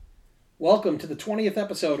Welcome to the 20th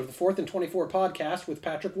episode of the 4th and 24 podcast with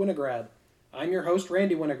Patrick Winograd. I'm your host,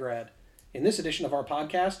 Randy Winograd. In this edition of our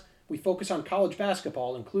podcast, we focus on college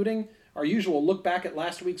basketball, including our usual look back at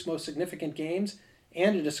last week's most significant games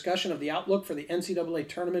and a discussion of the outlook for the NCAA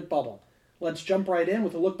tournament bubble. Let's jump right in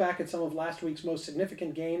with a look back at some of last week's most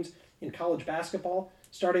significant games in college basketball,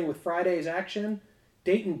 starting with Friday's action.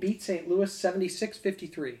 Dayton beat St. Louis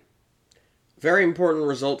 76-53. Very important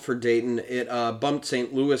result for Dayton. It bumped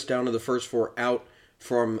St. Louis down to the first four out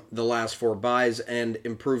from the last four byes and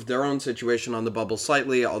improved their own situation on the bubble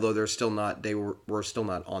slightly, although they were still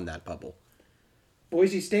not on that bubble.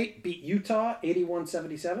 Boise State beat Utah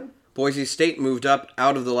 81-77. Boise State moved up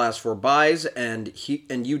out of the last four byes, and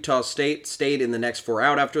Utah State stayed in the next four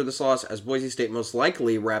out after this loss, as Boise State most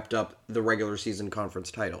likely wrapped up the regular season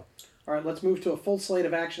conference title. All right, let's move to a full slate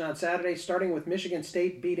of action on Saturday, starting with Michigan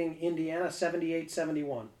State beating Indiana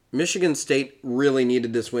 78-71. Michigan State really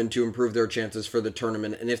needed this win to improve their chances for the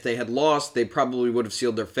tournament, and if they had lost, they probably would have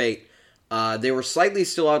sealed their fate. They were slightly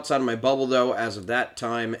still outside of my bubble, though, as of that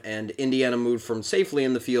time, and Indiana moved from safely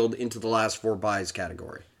in the field into the last four byes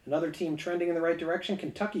category. Another team trending in the right direction,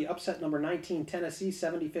 Kentucky upset number 19 Tennessee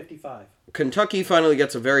 70-55. Kentucky finally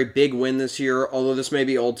gets a very big win this year, although this may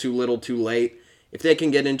be all too little too late. If they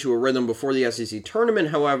can get into a rhythm before the SEC tournament,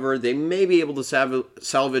 however, they may be able to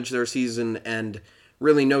salvage their season, and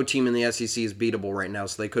really no team in the SEC is beatable right now,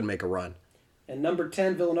 so they could make a run. And number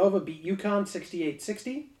 10 Villanova beat UConn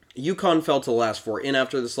 68-60. UConn fell to the last four in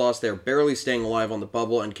after this loss. They are barely staying alive on the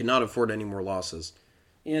bubble and cannot afford any more losses.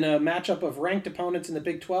 In a matchup of ranked opponents in the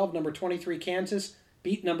Big 12, number 23 Kansas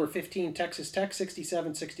beat number 15 Texas Tech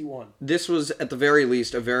 67-61. This was, at the very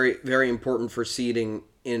least, a very, very important for seeding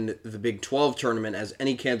in the Big 12 tournament, as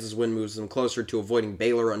any Kansas win moves them closer to avoiding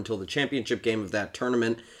Baylor until the championship game of that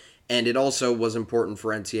tournament, and it also was important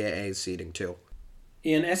for NCAA seeding, too.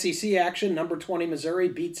 In SEC action, number 20 Missouri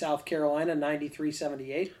beat South Carolina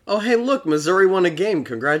 93-78. Oh, hey, look, Missouri won a game.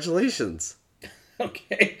 Congratulations.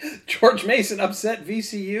 Okay. George Mason upset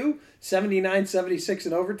VCU 79-76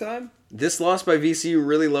 in overtime. This loss by VCU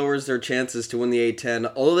really lowers their chances to win the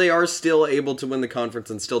A-10, although they are still able to win the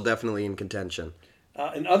conference and still definitely in contention.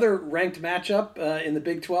 Another ranked matchup in the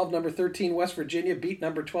Big 12, number 13 West Virginia beat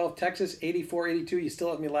number 12 Texas 84-82. You still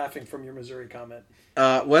have me laughing from your Missouri comment.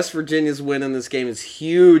 West Virginia's win in this game is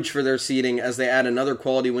huge for their seeding as they add another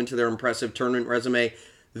quality win to their impressive tournament resume.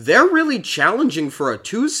 They're really challenging for a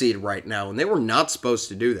 2 seed right now, and they were not supposed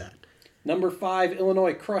to do that. Number 5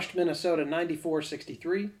 Illinois crushed Minnesota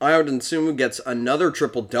 94-63. Ayo Dosunmu gets another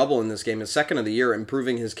triple-double in this game, his second of the year,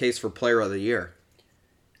 improving his case for player of the year.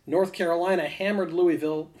 North Carolina hammered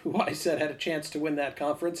Louisville, who I said had a chance to win that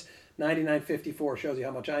conference, 99-54. Shows you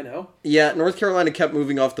how much I know. Yeah, North Carolina kept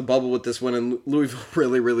moving off the bubble with this win, and Louisville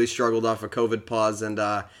really, really struggled off a COVID pause, and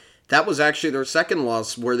that was actually their second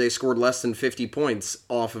loss where they scored less than 50 points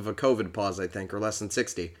off of a COVID pause, I think, or less than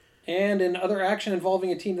 60. And in other action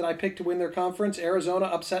involving a team that I picked to win their conference, Arizona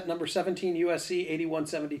upset number 17 USC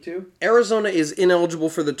 81-72. Arizona is ineligible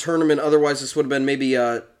for the tournament. Otherwise, this would have been maybe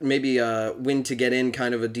a win to get in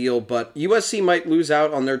kind of a deal. But USC might lose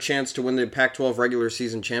out on their chance to win the Pac-12 regular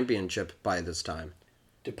season championship by this time.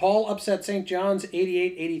 DePaul upset St. John's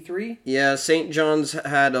 88-83. Yeah, St. John's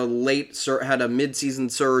had a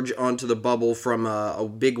mid-season surge onto the bubble from a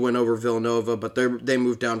big win over Villanova, but they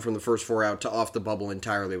moved down from the first four out to off the bubble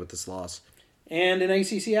entirely with this loss. And in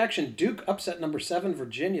ACC action, Duke upset number 7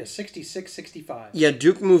 Virginia 66-65. Yeah,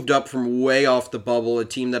 Duke moved up from way off the bubble, a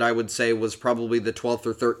team that I would say was probably the 12th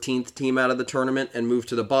or 13th team out of the tournament, and moved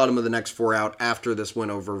to the bottom of the next four out after this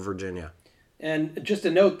win over Virginia. And just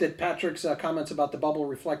a note that Patrick's comments about the bubble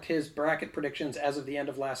reflect his bracket predictions as of the end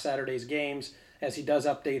of last Saturday's games, as he does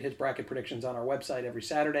update his bracket predictions on our website every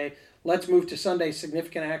Saturday. Let's move to Sunday's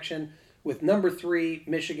significant action with number 3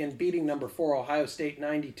 Michigan beating number 4 Ohio State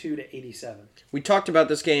 92-87. We talked about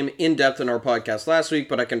this game in depth in our podcast last week,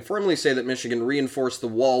 but I can firmly say that Michigan reinforced the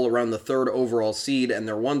wall around the third overall seed and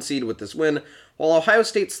their 1 seed with this win, while Ohio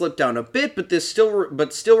State slipped down a bit, but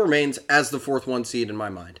still remains as the 4th 1 seed in my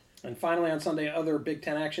mind. And finally, on Sunday, other Big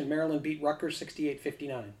Ten action, Maryland beat Rutgers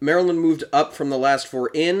 68-59. Maryland moved up from the last four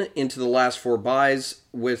into the last four byes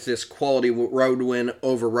with this quality road win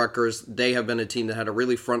over Rutgers. They have been a team that had a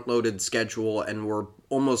really front-loaded schedule and were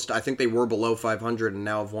almost, I think they were below 500 and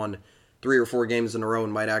now have won 3 or 4 games in a row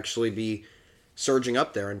and might actually be surging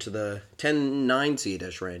up there into the 10-9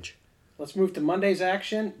 seed-ish range. Let's move to Monday's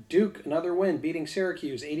action. Duke, another win, beating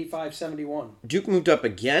Syracuse 85-71. Duke moved up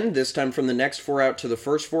again, this time from the next four out to the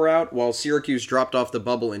first four out. While Syracuse dropped off the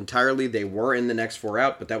bubble entirely, they were in the next four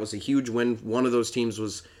out, but that was a huge win. One of those teams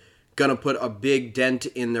was going to put a big dent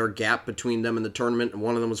in their gap between them and the tournament, and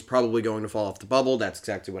one of them was probably going to fall off the bubble. That's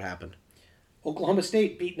exactly what happened. Oklahoma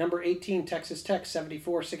State beat number 18 Texas Tech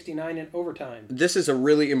 74-69 in overtime. This is a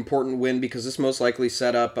really important win because this most likely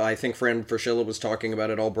set up, I think Fran Fraschilla was talking about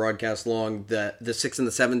it all broadcast long, the 6 and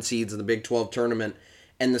the 7 seeds in the Big 12 tournament,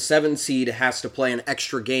 and the 7 seed has to play an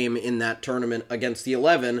extra game in that tournament against the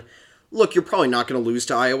 11. Look, you're probably not going to lose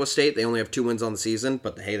to Iowa State. They only have 2 wins on the season,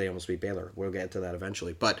 but hey, they almost beat Baylor. We'll get to that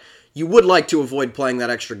eventually. But you would like to avoid playing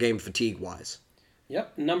that extra game fatigue-wise.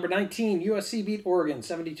 Yep, number 19, USC beat Oregon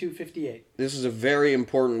 72-58. This is a very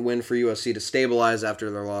important win for USC to stabilize after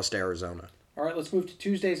their loss to Arizona. All right, let's move to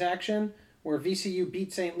Tuesday's action, where VCU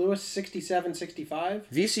beat St. Louis 67-65.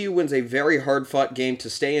 VCU wins a very hard-fought game to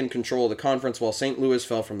stay in control of the conference, while St. Louis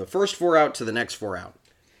fell from the first 4 out to the next 4 out.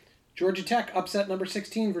 Georgia Tech upset number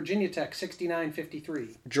 16 Virginia Tech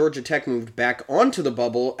 69-53. Georgia Tech moved back onto the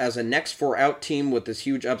bubble as a next 4 out team with this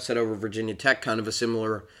huge upset over Virginia Tech, kind of a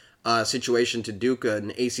similar situation to Duke,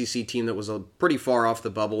 an ACC team that was pretty far off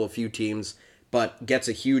the bubble, a few teams, but gets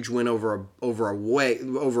a huge win over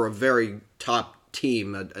a very top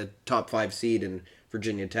team, a top 5 seed in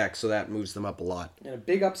Virginia Tech, so that moves them up a lot. And a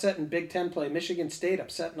big upset in Big Ten play. Michigan State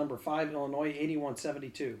upset number 5 Illinois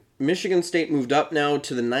 81-72. Michigan State moved up now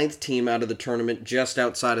to the 9th team out of the tournament, just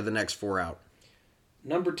outside of the next 4 out.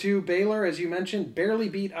 Number 2, Baylor, as you mentioned, barely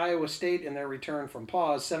beat Iowa State in their return from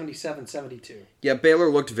pause, 77-72. Yeah, Baylor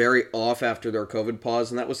looked very off after their COVID pause,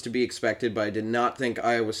 and that was to be expected, but I did not think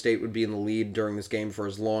Iowa State would be in the lead during this game for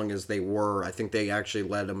as long as they were. I think they actually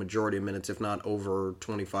led a majority of minutes, if not over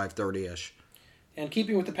 25, 30-ish. And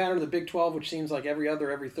keeping with the pattern of the Big 12, which seems like every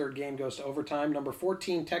third game goes to overtime, number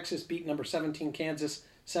 14, Texas beat number 17, Kansas,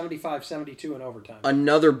 75-72 in overtime.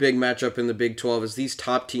 Another big matchup in the Big 12 is these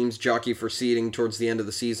top teams jockey for seeding towards the end of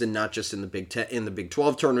the season, not just in the Big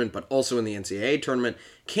 12 tournament, but also in the NCAA tournament.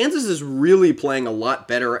 Kansas is really playing a lot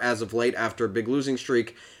better as of late after a big losing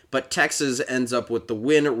streak, but Texas ends up with the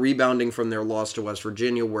win, rebounding from their loss to West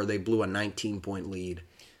Virginia, where they blew a 19-point lead.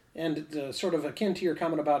 And sort of akin to your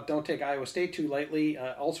comment about don't take Iowa State too lightly,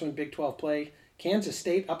 also in Big 12 play, Kansas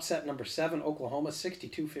State upset number 7 Oklahoma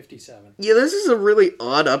 62-57. Yeah, this is a really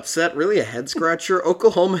odd upset, really a head-scratcher.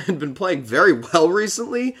 Oklahoma had been playing very well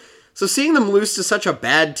recently, so seeing them lose to such a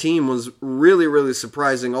bad team was really, really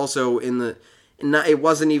surprising. Also, it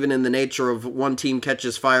wasn't even in the nature of one team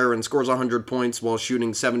catches fire and scores 100 points while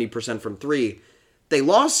shooting 70% from 3. They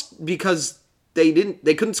lost because they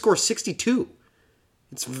couldn't score 62.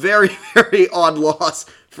 It's very, very odd loss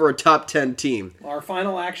for a top 10 team. Our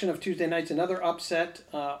final action of Tuesday night's another upset.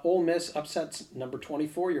 Ole Miss upsets number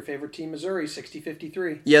 24, your favorite team, Missouri,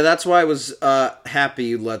 60-53. Yeah, that's why I was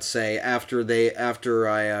happy, let's say, after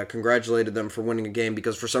I congratulated them for winning a game,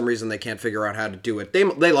 because for some reason they can't figure out how to do it.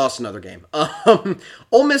 They lost another game.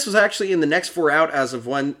 Ole Miss was actually in the next 4 out as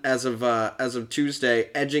of Tuesday,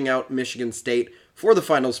 edging out Michigan State for the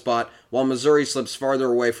final spot, while Missouri slips farther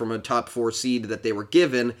away from a top 4 seed that they were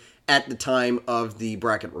given at the time of the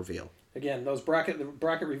bracket reveal. Again, those bracket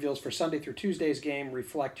reveals for Sunday through Tuesday's game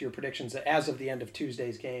reflect your predictions as of the end of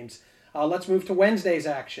Tuesday's games. Let's move to Wednesday's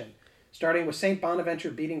action, starting with St.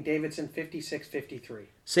 Bonaventure beating Davidson 56-53.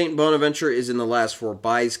 St. Bonaventure is in the last 4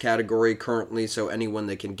 buys category currently, so anyone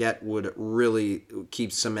they can get would really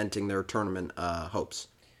keep cementing their tournament hopes.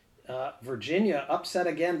 Virginia upset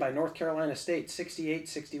again by North Carolina State,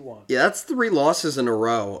 68-61. Yeah, that's 3 losses in a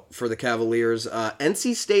row for the Cavaliers.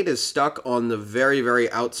 NC State is stuck on the very, very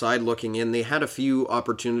outside looking in. They had a few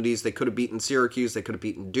opportunities. They could have beaten Syracuse. They could have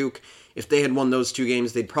beaten Duke. If they had won those 2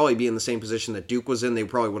 games, they'd probably be in the same position that Duke was in. They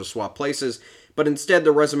probably would have swapped places. But instead,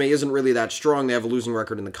 their resume isn't really that strong. They have a losing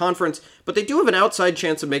record in the conference. But they do have an outside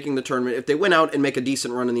chance of making the tournament if they win out and make a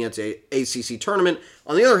decent run in the ACC tournament.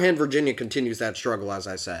 On the other hand, Virginia continues that struggle, as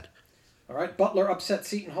I said. All right, Butler upset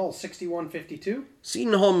Seton Hall 61-52.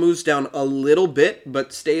 Seton Hall moves down a little bit,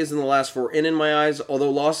 but stays in the last 4 in my eyes, although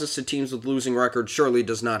losses to teams with losing records surely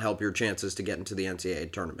does not help your chances to get into the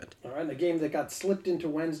NCAA tournament. All right, the game that got slipped into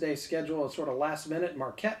Wednesday's schedule is sort of last minute.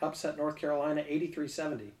 Marquette upset North Carolina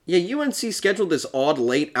 83-70. Yeah, UNC scheduled this odd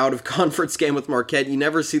late out-of-conference game with Marquette. You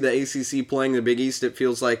never see the ACC playing the Big East, it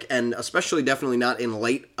feels like, and especially definitely not in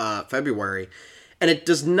late February. And it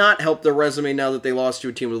does not help their resume now that they lost to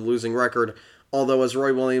a team with a losing record, although, as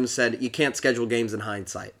Roy Williams said, you can't schedule games in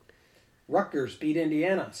hindsight. Rutgers beat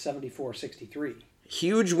Indiana 74-63.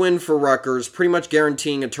 Huge win for Rutgers, pretty much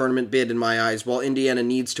guaranteeing a tournament bid in my eyes, while Indiana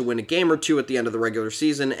needs to win a game or 2 at the end of the regular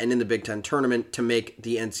season and in the Big Ten tournament to make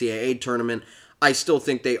the NCAA tournament. I still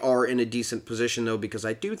think they are in a decent position, though, because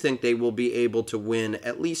I do think they will be able to win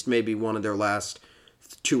at least maybe one of their last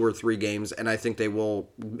 2 or 3 games, and I think they will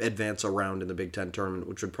advance a round in the Big Ten tournament,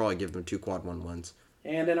 which would probably give them 2 quad 1 wins.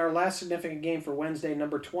 And in our last significant game for Wednesday,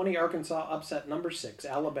 number 20, Arkansas upset number 6,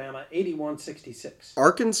 Alabama, 81-66.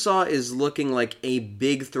 Arkansas is looking like a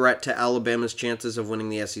big threat to Alabama's chances of winning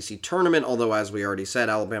the SEC tournament, although, as we already said,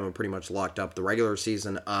 Alabama pretty much locked up the regular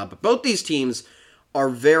season. But both these teams are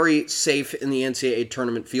very safe in the NCAA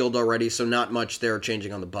tournament field already, so not much there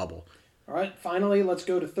changing on the bubble. All right, finally, let's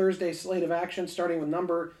go to Thursday's slate of action, starting with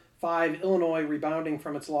number 5, Illinois, rebounding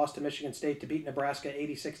from its loss to Michigan State to beat Nebraska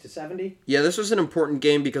 86-70. Yeah, this was an important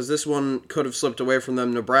game because this one could have slipped away from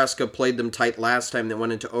them. Nebraska played them tight last time. They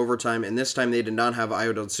went into overtime, and this time they did not have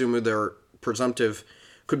Ayo Dosunmu, their presumptive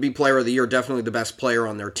could-be player of the year, definitely the best player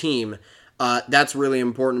on their team. That's really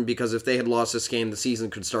important because if they had lost this game, the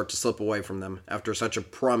season could start to slip away from them after such a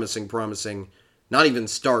promising, not even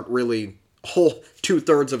start, really, whole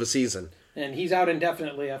 2/3 of a season. And he's out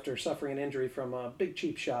indefinitely after suffering an injury from a big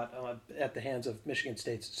cheap shot at the hands of Michigan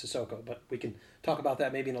State's Sissoko. But we can talk about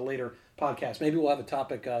that maybe in a later podcast. Maybe we'll have a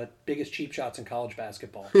topic, biggest cheap shots in college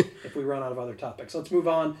basketball, if we run out of other topics. Let's move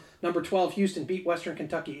on. Number 12, Houston beat Western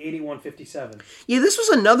Kentucky 81-57. Yeah, this was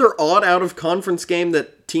another odd out-of-conference game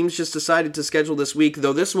that teams just decided to schedule this week,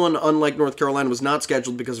 though this one, unlike North Carolina, was not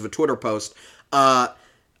scheduled because of a Twitter post.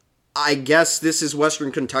 I guess this is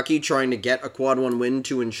Western Kentucky trying to get a quad 1 win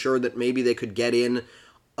to ensure that maybe they could get in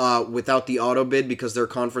without the auto bid because their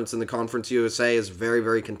conference in the Conference USA is very,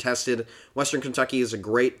 very contested. Western Kentucky is a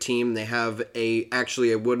great team. They have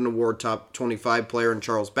actually a Wooden Award top 25 player in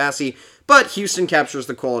Charles Bassey, but Houston captures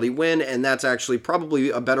the quality win, and that's actually probably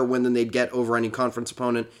a better win than they'd get over any conference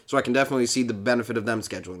opponent, so I can definitely see the benefit of them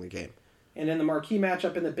scheduling the game. And in the marquee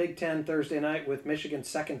matchup in the Big Ten Thursday night with Michigan's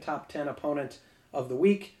second top 10 opponent of the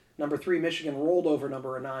week, number 3, Michigan rolled over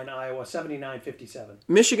number 9, Iowa, 79-57.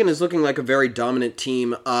 Michigan is looking like a very dominant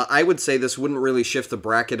team. I would say this wouldn't really shift the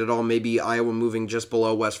bracket at all. Maybe Iowa moving just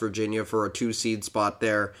below West Virginia for a 2-seed spot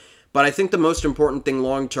there. But I think the most important thing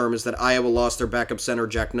long-term is that Iowa lost their backup center,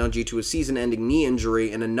 Jack Nungy, to a season-ending knee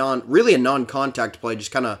injury in a non-contact play,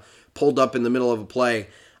 just kind of pulled up in the middle of a play.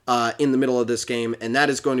 In the middle of this game, and that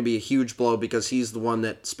is going to be a huge blow because he's the one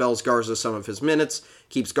that spells Garza some of his minutes,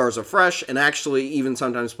 keeps Garza fresh, and actually even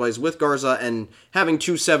sometimes plays with Garza, and having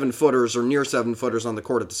 2 7-footers or near 7-footers on the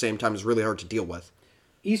court at the same time is really hard to deal with.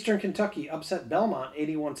 Eastern Kentucky upset Belmont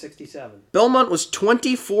 81-67. Belmont was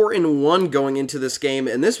 24-1 going into this game,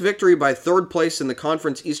 and this victory by third place in the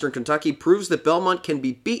conference, Eastern Kentucky, proves that Belmont can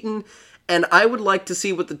be beaten. And I would like to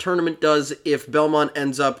see what the tournament does if Belmont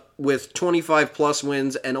ends up with 25-plus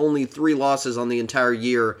wins and only 3 losses on the entire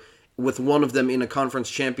year, with one of them in a conference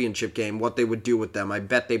championship game, what they would do with them. I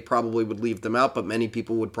bet they probably would leave them out, but many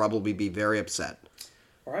people would probably be very upset.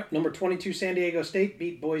 All right, number 22, San Diego State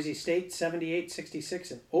beat Boise State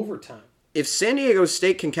 78-66 in overtime. If San Diego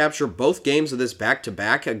State can capture both games of this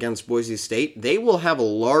back-to-back against Boise State, they will have a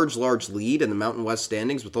large lead in the Mountain West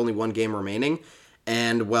standings with only 1 game remaining.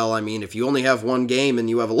 And, well, I mean, if you only have 1 game and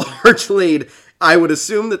you have a large lead, I would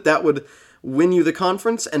assume that would win you the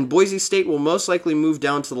conference. And Boise State will most likely move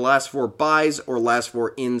down to the last 4 byes or last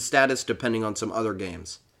 4 in status, depending on some other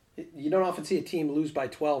games. You don't often see a team lose by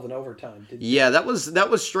 12 in overtime. Yeah, that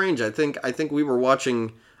was strange. I think we were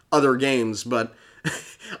watching other games, but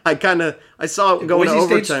I saw it going to overtime.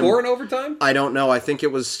 Boise State score in overtime? I don't know. I think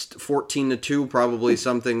it was 14-2, probably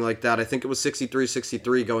something like that. I think it was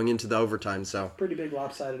 63-63 going into the overtime. So pretty big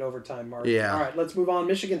lopsided overtime mark. Yeah. All right, let's move on.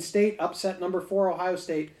 Michigan State upset number 4 Ohio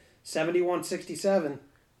State 71-67.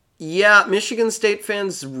 Yeah, Michigan State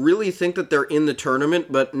fans really think that they're in the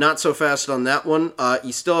tournament, but not so fast on that one.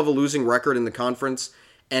 You still have a losing record in the conference,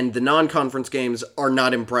 and the non-conference games are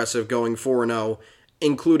not impressive going 4-0.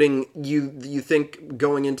 Including, you think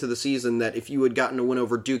going into the season that if you had gotten a win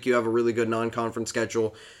over Duke, you have a really good non-conference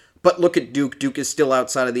schedule. But look at Duke. Duke is still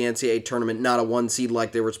outside of the NCAA tournament, not a 1 seed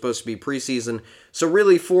like they were supposed to be preseason. So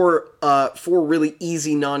really, 4 really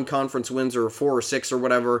easy non-conference wins, or 4 or 6 or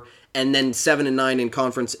whatever, and then 7 and 9 in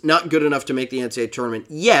conference. Not good enough to make the NCAA tournament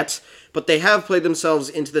yet, but they have played themselves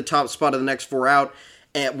into the top spot of the next 4 out.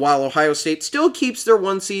 While Ohio State still keeps their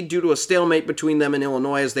 1 seed due to a stalemate between them and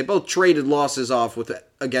Illinois, as they both traded losses off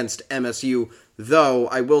against MSU. Though,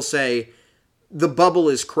 I will say, the bubble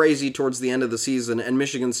is crazy towards the end of the season, and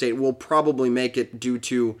Michigan State will probably make it due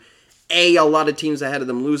to, A, a lot of teams ahead of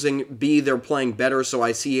them losing, B, they're playing better, so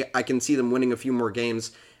I can see them winning a few more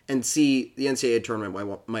games, and C, the NCAA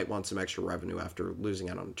tournament might want some extra revenue after losing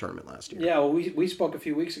out on the tournament last year. Yeah, well, we spoke a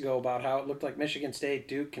few weeks ago about how it looked like Michigan State,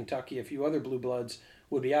 Duke, Kentucky, a few other blue bloods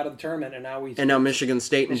would be out of the tournament, and now Michigan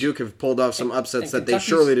State and Duke have pulled off some upsets that they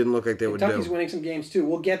surely didn't look like they would do. Kentucky's winning some games too.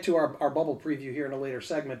 We'll get to our bubble preview here in a later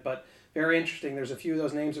segment, but very interesting. There's a few of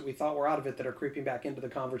those names that we thought were out of it that are creeping back into the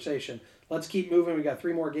conversation. Let's keep moving. We got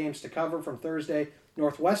 3 more games to cover from Thursday.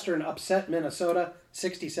 Northwestern upset Minnesota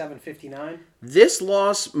 67-59. This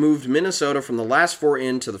loss moved Minnesota from the last 4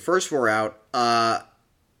 in to the first 4 out.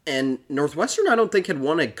 And Northwestern, I don't think, had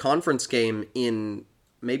won a conference game in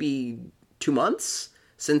maybe 2 months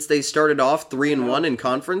since they started off 3-1 in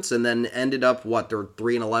conference and then ended up, they're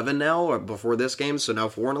 3-11 now or before this game, so now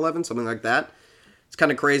 4-11, something like that. It's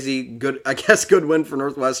kind of crazy. Good, I guess, good win for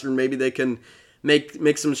Northwestern. Maybe they can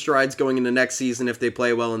make some strides going into next season if they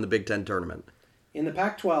play well in the Big Ten tournament. In the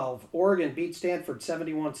Pac-12, Oregon beat Stanford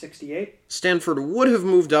 71-68. Stanford would have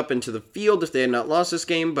moved up into the field if they had not lost this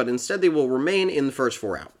game, but instead they will remain in the first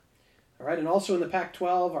 4 out. All right, and also in the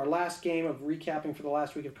Pac-12, our last game of recapping for the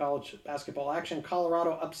last week of college basketball action,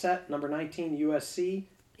 Colorado upset number 19 USC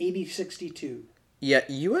 80-62. Yeah,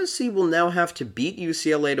 USC will now have to beat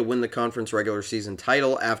UCLA to win the conference regular season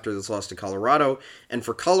title after this loss to Colorado. And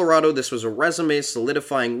for Colorado, this was a resume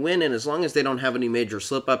solidifying win, and as long as they don't have any major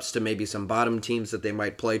slip-ups to maybe some bottom teams that they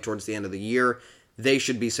might play towards the end of the year, they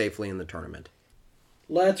should be safely in the tournament.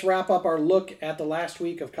 Let's wrap up our look at the last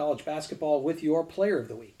week of college basketball with your player of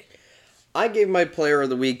the week. I gave my player of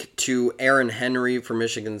the week to Aaron Henry for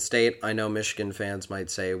Michigan State. I know Michigan fans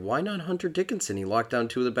might say, why not Hunter Dickinson? He locked down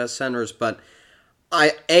 2 of the best centers, but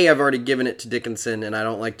I've already given it to Dickinson, and I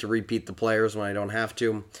don't like to repeat the players when I don't have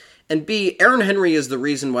to. And B, Aaron Henry is the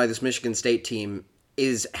reason why this Michigan State team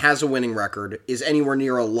has a winning record, is anywhere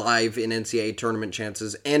near alive in NCAA tournament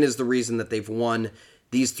chances, and is the reason that they've won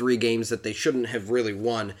these 3 games that they shouldn't have really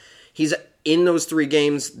won. He's in those 3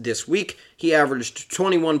 games this week. He averaged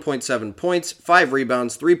 21.7 points, 5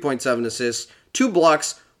 rebounds, 3.7 assists, 2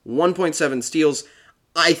 blocks, 1.7 steals.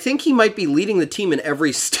 I think he might be leading the team in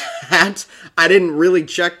every stat. I didn't really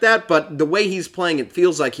check that, but the way he's playing, it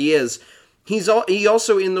feels like he is. He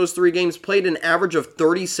also, in those 3 games, played an average of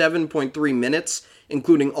 37.3 minutes,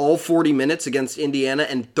 including all 40 minutes against Indiana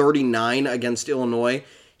and 39 against Illinois.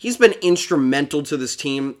 He's been instrumental to this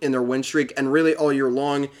team in their win streak, and really all year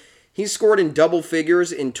long. He's scored in double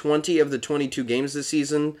figures in 20 of the 22 games this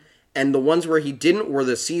season, and the ones where he didn't were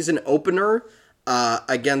the season opener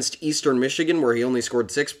against Eastern Michigan, where he only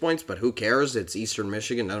scored 6 points, but who cares? It's Eastern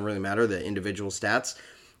Michigan, doesn't really matter, the individual stats.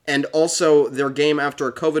 And also their game after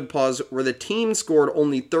a COVID pause, where the team scored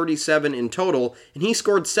only 37 in total, and he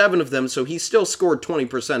scored 7 of them, so he still scored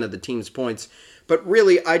 20% of the team's points. But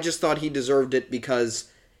really, I just thought he deserved it because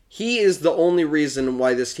he is the only reason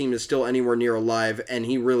why this team is still anywhere near alive, and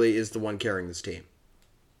he really is the one carrying this team.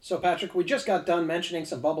 So, Patrick, we just got done mentioning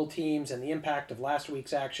some bubble teams and the impact of last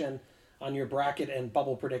week's action on your bracket and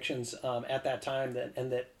bubble predictions at that time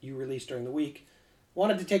that you released during the week.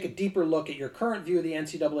 Wanted to take a deeper look at your current view of the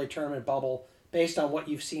NCAA tournament bubble based on what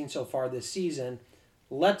you've seen so far this season.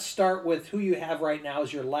 Let's start with who you have right now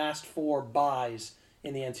as your last 4 buys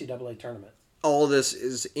in the NCAA tournament. All this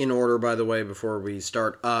is in order, by the way, before we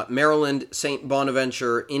start. Maryland, St.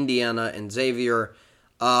 Bonaventure, Indiana, and Xavier.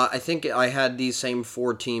 I think I had these same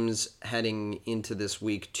 4 teams heading into this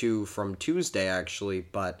week, too, from Tuesday, actually,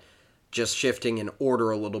 but just shifting in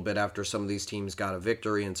order a little bit after some of these teams got a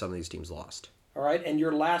victory and some of these teams lost. All right, and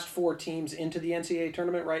your last 4 teams into the NCAA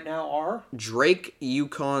tournament right now are? Drake,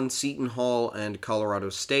 UConn, Seton Hall, and Colorado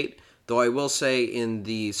State. Though I will say in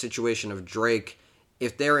the situation of Drake,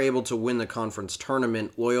 if they're able to win the conference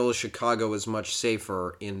tournament, Loyola Chicago is much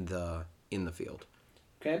safer in the field.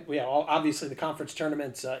 Okay, well, yeah, obviously the conference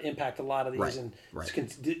tournaments impact a lot of these, right.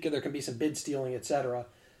 There can be some bid stealing, etc.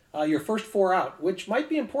 Your first 4 out, which might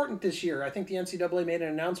be important this year. I think the NCAA made an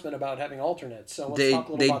announcement about having alternates. So let's talk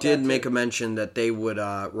a little about that. They did make a mention that they would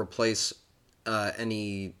replace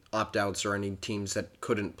any opt-outs or any teams that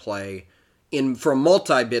couldn't play for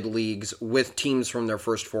multi-bid leagues with teams from their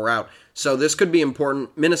first 4 out. So this could be important.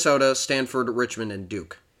 Minnesota, Stanford, Richmond, and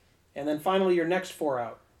Duke. And then finally your next 4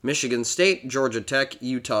 out. Michigan State, Georgia Tech,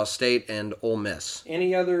 Utah State, and Ole Miss.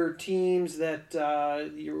 Any other teams that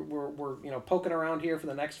we're poking around here for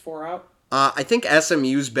the next 4 out? I think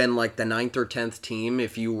SMU's been like the 9th or 10th team,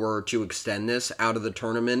 if you were to extend this out of the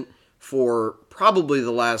tournament, for probably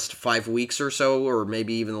the last 5 weeks or so, or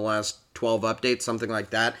maybe even the last 12 updates, something like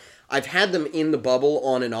that. I've had them in the bubble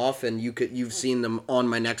on and off, and you've seen them on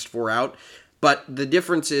my next 4 out. But the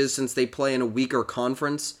difference is, since they play in a weaker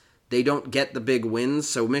conference, they don't get the big wins,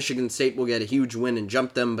 so Michigan State will get a huge win and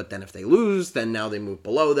jump them, but then if they lose, then now they move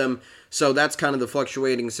below them. So that's kind of the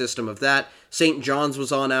fluctuating system of that. St. John's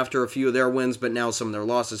was on after a few of their wins, but now some of their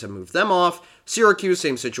losses have moved them off. Syracuse,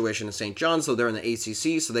 same situation as St. John's, though they're in the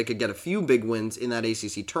ACC, so they could get a few big wins in that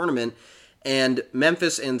ACC tournament. And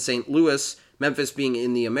Memphis and St. Louis, Memphis being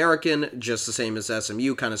in the American, just the same as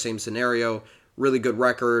SMU, kind of same scenario. Really good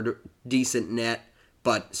record, decent net,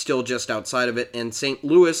 but still just outside of it. And St.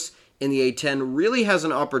 Louis in the A10 really has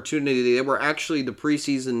an opportunity. They were actually the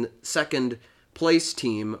preseason second place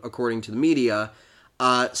team, according to the media.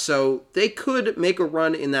 So they could make a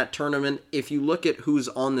run in that tournament. If you look at who's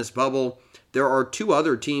on this bubble, there are two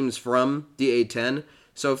other teams from the A10.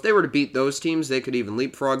 So if they were to beat those teams, they could even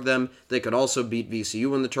leapfrog them. They could also beat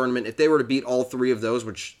VCU in the tournament. If they were to beat all three of those,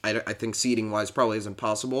 which I think seeding-wise probably isn't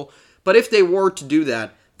possible, but if they were to do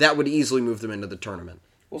that, that would easily move them into the tournament.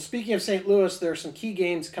 Well, speaking of St. Louis, there are some key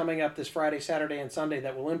games coming up this Friday, Saturday, and Sunday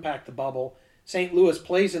that will impact the bubble. St. Louis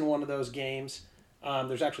plays in one of those games.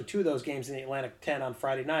 There's actually two of those games in the Atlantic 10 on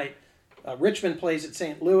Friday night. Richmond plays at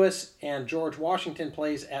St. Louis, and George Washington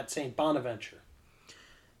plays at St. Bonaventure.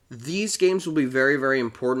 These games will be very, very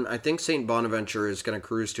important. I think St. Bonaventure is going to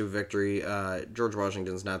cruise to victory. George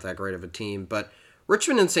Washington's not that great of a team, but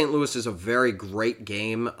Richmond and St. Louis is a very great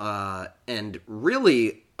game, and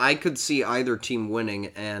really, I could see either team winning,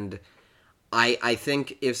 and I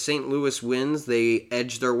think if St. Louis wins, they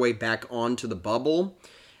edge their way back onto the bubble,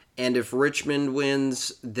 and if Richmond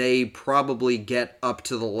wins, they probably get up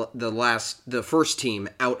to the first team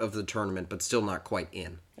out of the tournament, but still not quite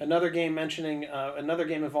in. Another game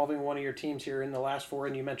involving one of your teams here in the last four,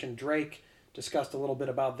 and you mentioned Drake. Discussed a little bit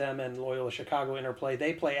about them and Loyola Chicago interplay.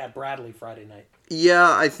 They play at Bradley Friday night.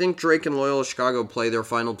 Yeah, I think Drake and Loyola Chicago play their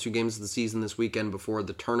final two games of the season this weekend before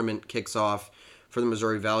the tournament kicks off for the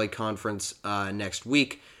Missouri Valley Conference next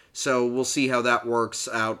week. So we'll see how that works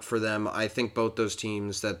out for them. I think both those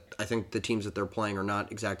teams the teams that they're playing are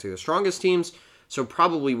not exactly the strongest teams, so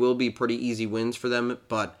probably will be pretty easy wins for them,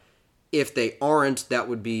 but if they aren't, that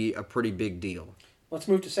would be a pretty big deal. Let's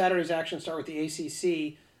move to Saturday's action, start with the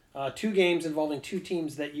ACC. Two games involving two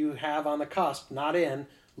teams that you have on the cusp, not in.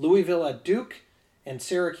 Louisville at Duke and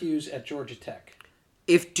Syracuse at Georgia Tech.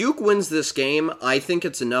 If Duke wins this game, I think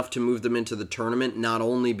it's enough to move them into the tournament, not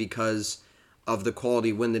only because of the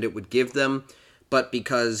quality win that it would give them, but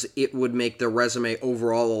because it would make their resume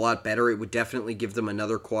overall a lot better. It would definitely give them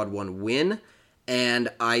another Quad 1 win. And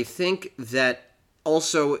I think that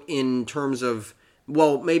also in terms of,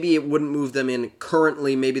 well, maybe it wouldn't move them in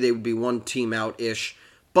currently. Maybe they would be one team out-ish.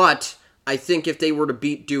 But I think if they were to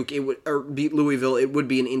beat Duke, beat Louisville, it would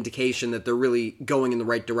be an indication that they're really going in the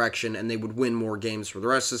right direction and they would win more games for the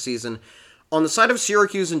rest of the season. On the side of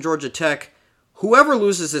Syracuse and Georgia Tech, whoever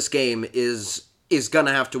loses this game is going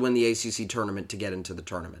to have to win the ACC tournament to get into the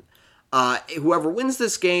tournament. Whoever wins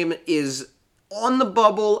this game is on the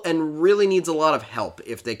bubble and really needs a lot of help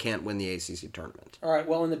if they can't win the ACC tournament. All right,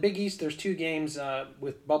 well, in the Big East, there's two games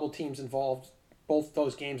with bubble teams involved. Both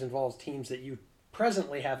those games involve teams that you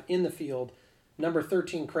presently have in the field. Number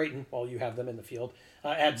 13, Creighton, well, you have them in the field,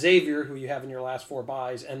 at Xavier, who you have in your last four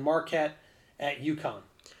buys, and Marquette at UConn.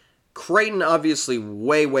 Creighton obviously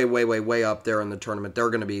way up there in the tournament. They're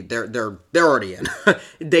going to be they're already in.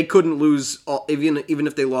 They couldn't lose even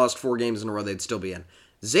if they lost 4 games in a row, they'd still be in.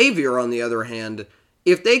 Xavier, on the other hand,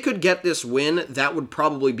 if they could get this win, that would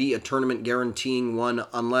probably be a tournament guaranteeing one,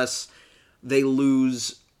 unless they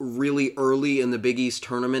lose really early in the Big East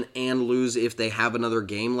tournament and lose if they have another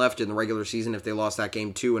game left in the regular season, if they lost that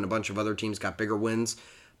game too and a bunch of other teams got bigger wins.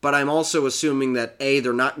 But I'm also assuming that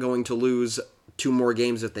they're not going to lose 2 more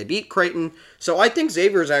games if they beat Creighton. So I think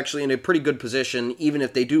Xavier's actually in a pretty good position, even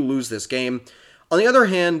if they do lose this game. On the other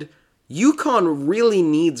hand, UConn really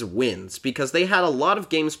needs wins because they had a lot of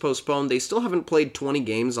games postponed. They still haven't played 20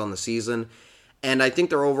 games on the season, and I think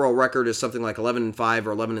their overall record is something like 11-5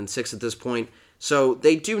 or 11-6 at this point. So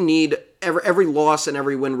they do need every loss and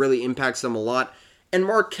every win really impacts them a lot. And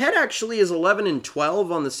Marquette actually is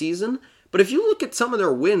 11-12 on the season. But if you look at some of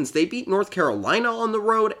their wins, they beat North Carolina on the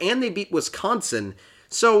road and they beat Wisconsin.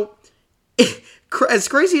 So as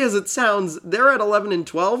crazy as it sounds, they're at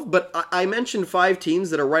 11-12. But I mentioned 5 teams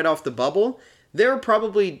that are right off the bubble. They're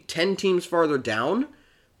probably 10 teams farther down.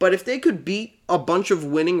 But if they could beat a bunch of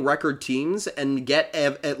winning record teams and get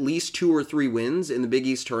at least 2 or 3 wins in the Big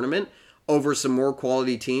East tournament over some more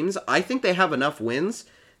quality teams, I think they have enough wins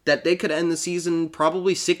that they could end the season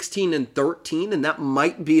probably 16-13, and that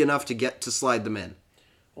might be enough to slide them in.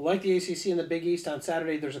 Well, like the ACC and the Big East, on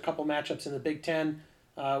Saturday there's a couple matchups in the Big Ten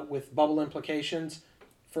with bubble implications.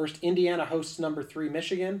 First, Indiana hosts number 3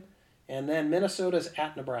 Michigan, and then Minnesota's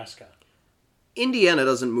at Nebraska. Indiana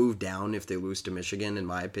doesn't move down if they lose to Michigan, in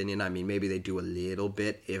my opinion. I mean, maybe they do a little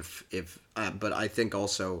bit but I think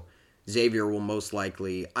also Xavier will most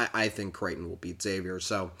likely, I think Creighton will beat Xavier,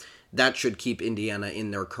 so that should keep Indiana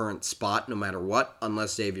in their current spot no matter what.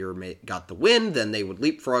 Unless Xavier got the win, then they would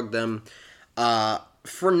leapfrog them.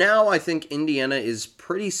 For now, I think Indiana is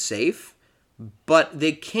pretty safe, but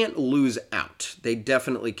they can't lose out. They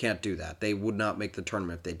definitely can't do that. They would not make the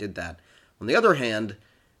tournament if they did that. On the other hand,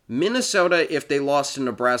 Minnesota, if they lost to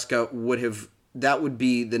Nebraska, that would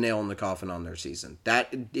be the nail in the coffin on their season.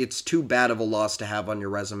 It's too bad of a loss to have on your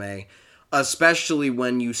resume, especially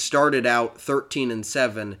when you started out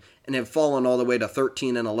 13-7 and have fallen all the way to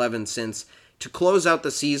 13-11 since. To close out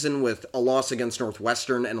the season with a loss against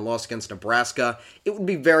Northwestern and a loss against Nebraska, it would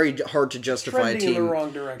be very hard to justify a team. Trending in the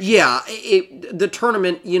wrong direction. Yeah, the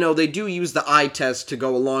tournament, they do use the eye test to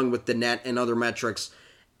go along with the net and other metrics,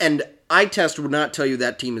 and eye test would not tell you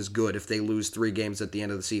that team is good if they lose 3 games at the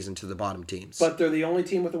end of the season to the bottom teams. But they're the only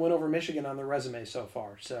team with a win over Michigan on their resume so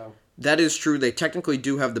far, so... That is true. They technically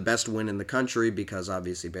do have the best win in the country because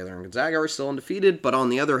obviously Baylor and Gonzaga are still undefeated, but on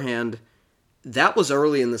the other hand, that was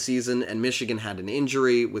early in the season, and Michigan had an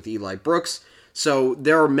injury with Eli Brooks. So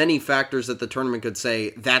there are many factors that the tournament could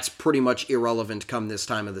say that's pretty much irrelevant come this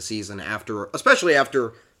time of the season, especially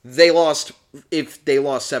after if they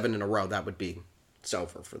lost 7 in a row, that would be it's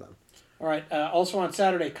over for them. All right. Also on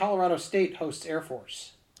Saturday, Colorado State hosts Air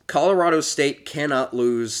Force. Colorado State cannot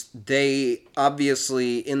lose. They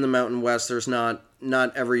obviously in the Mountain West. There's not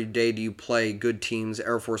every day do you play good teams.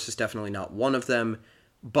 Air Force is definitely not one of them.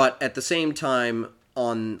 But at the same time,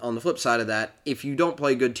 on the flip side of that, if you don't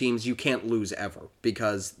play good teams, you can't lose ever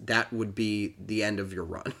because that would be the end of your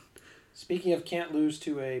run. Speaking of can't lose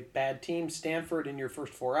to a bad team, Stanford in your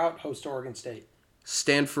first 4 out host Oregon State.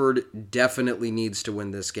 Stanford definitely needs to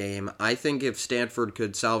win this game. I think if Stanford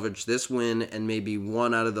could salvage this win and maybe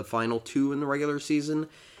 1 out of the final 2 in the regular season,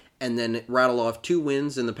 and then rattle off 2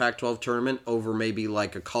 wins in the Pac-12 tournament over maybe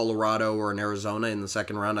like a Colorado or an Arizona in the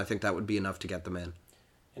second round, I think that would be enough to get them in.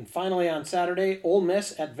 And finally on Saturday, Ole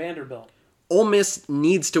Miss at Vanderbilt. Ole Miss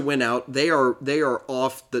needs to win out. They are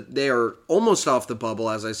almost off the bubble,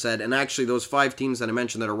 as I said, and actually those 5 teams that I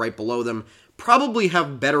mentioned that are right below them probably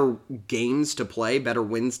have better games to play, better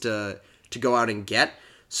wins to go out and get.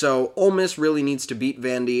 So Ole Miss really needs to beat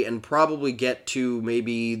Vandy and probably get to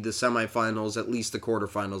maybe the semifinals, at least the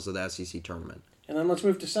quarterfinals of the SEC tournament. And then let's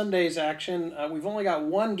move to Sunday's action. We've only got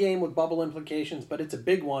 1 game with bubble implications, but it's a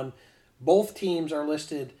big one. Both teams are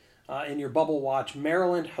listed in your bubble watch.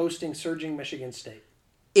 Maryland hosting surging Michigan State.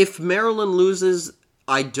 If Maryland loses,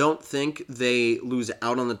 I don't think they lose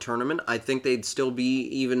out on the tournament. I think they'd still be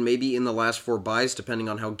even maybe in the last 4 byes, depending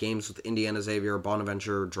on how games with Indiana, Xavier,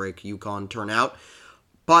 Bonaventure, Drake, UConn turn out.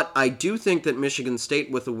 But I do think that Michigan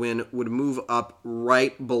State with a win would move up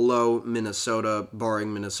right below Minnesota,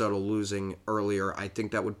 barring Minnesota losing earlier. I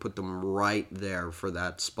think that would put them right there for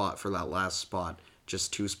that spot, for that last spot,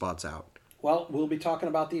 just 2 spots out. Well, we'll be talking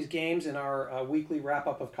about these games in our weekly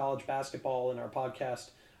wrap-up of college basketball in our podcast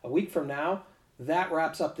a week from now. That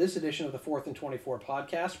wraps up this edition of the 4th and 24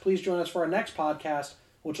 podcast. Please join us for our next podcast,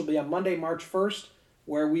 which will be on Monday, March 1st,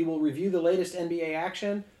 where we will review the latest NBA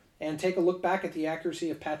action and take a look back at the accuracy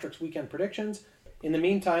of Patrick's weekend predictions. In the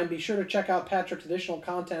meantime, be sure to check out Patrick's additional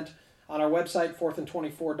content on our website,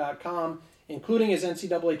 4thand24.com, including his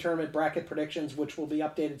NCAA tournament bracket predictions, which will be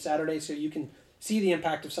updated Saturday, so you can see the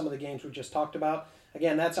impact of some of the games we just talked about.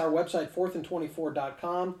 Again, that's our website,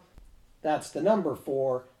 4thand24.com. That's the number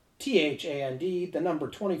 4, THAND, the number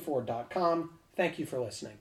 24.com. Thank you for listening.